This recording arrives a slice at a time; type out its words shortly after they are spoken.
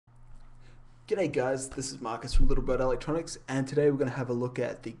G'day guys, this is Marcus from Little Bird Electronics, and today we're going to have a look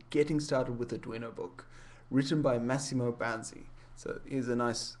at the Getting Started with Arduino book, written by Massimo Banzi. So here's a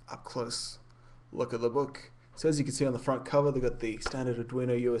nice up-close look at the book. So as you can see on the front cover, they've got the standard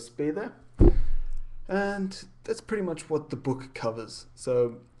Arduino USB there, and that's pretty much what the book covers.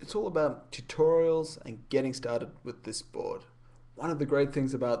 So it's all about tutorials and getting started with this board. One of the great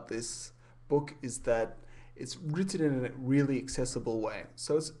things about this book is that it's written in a really accessible way.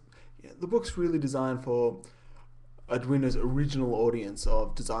 So the book's really designed for Arduino's original audience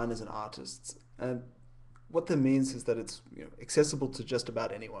of designers and artists, and what that means is that it's accessible to just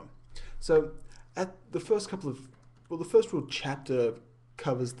about anyone. So at the first the first real chapter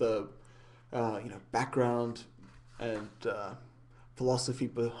covers the background and philosophy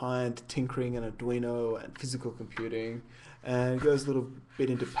behind tinkering and Arduino and physical computing, and it goes a little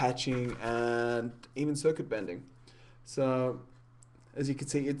bit into patching and even circuit bending. So as you can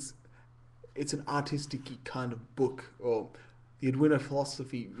see, it's an artistic kind of book, or the Arduino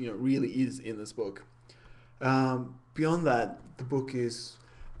philosophy really is in this book. Beyond that, the book is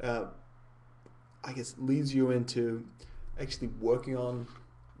leads you into actually working on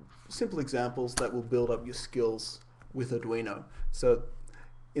simple examples that will build up your skills with Arduino. So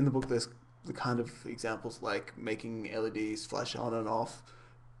in the book there's the kind of examples like making LEDs flash on and off,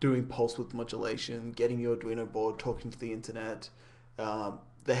 doing pulse width modulation, getting your Arduino board talking to the internet.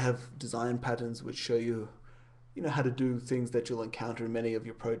 They have design patterns which show you how to do things that you'll encounter in many of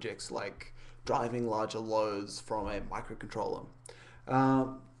your projects, like driving larger loads from a microcontroller.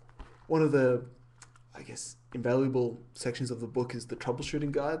 One of the invaluable sections of the book is the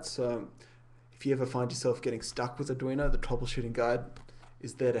troubleshooting guide. So if you ever find yourself getting stuck with Arduino, the troubleshooting guide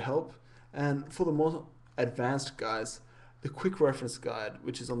is there to help. And for the more advanced guys, the quick reference guide,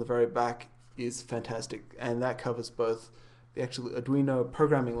 which is on the very back, is fantastic, and that covers both the actual Arduino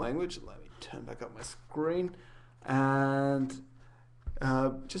programming language. Let me turn back up my screen, and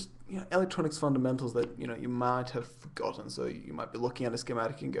just electronics fundamentals that you might have forgotten. So you might be looking at a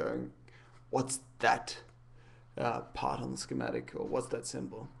schematic and going, "What's that part on the schematic?" or "What's that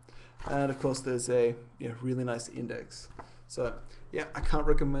symbol?" And of course, there's a really nice index. So yeah, I can't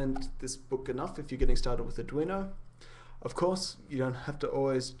recommend this book enough if you're getting started with Arduino. Of course, you don't have to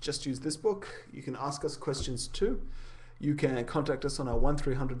always just use this book. You can ask us questions too. You can contact us on our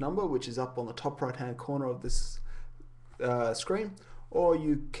 1300 number, which is up on the top right hand corner of this screen, or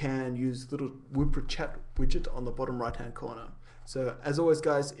you can use the little Wooper chat widget on the bottom right hand corner. So as always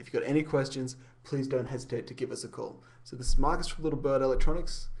guys, if you've got any questions, please don't hesitate to give us a call. So this is Marcus from Little Bird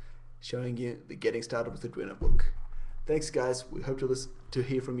Electronics, showing you the Getting Started with Arduino book. Thanks guys, we hope to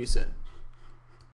hear from you soon.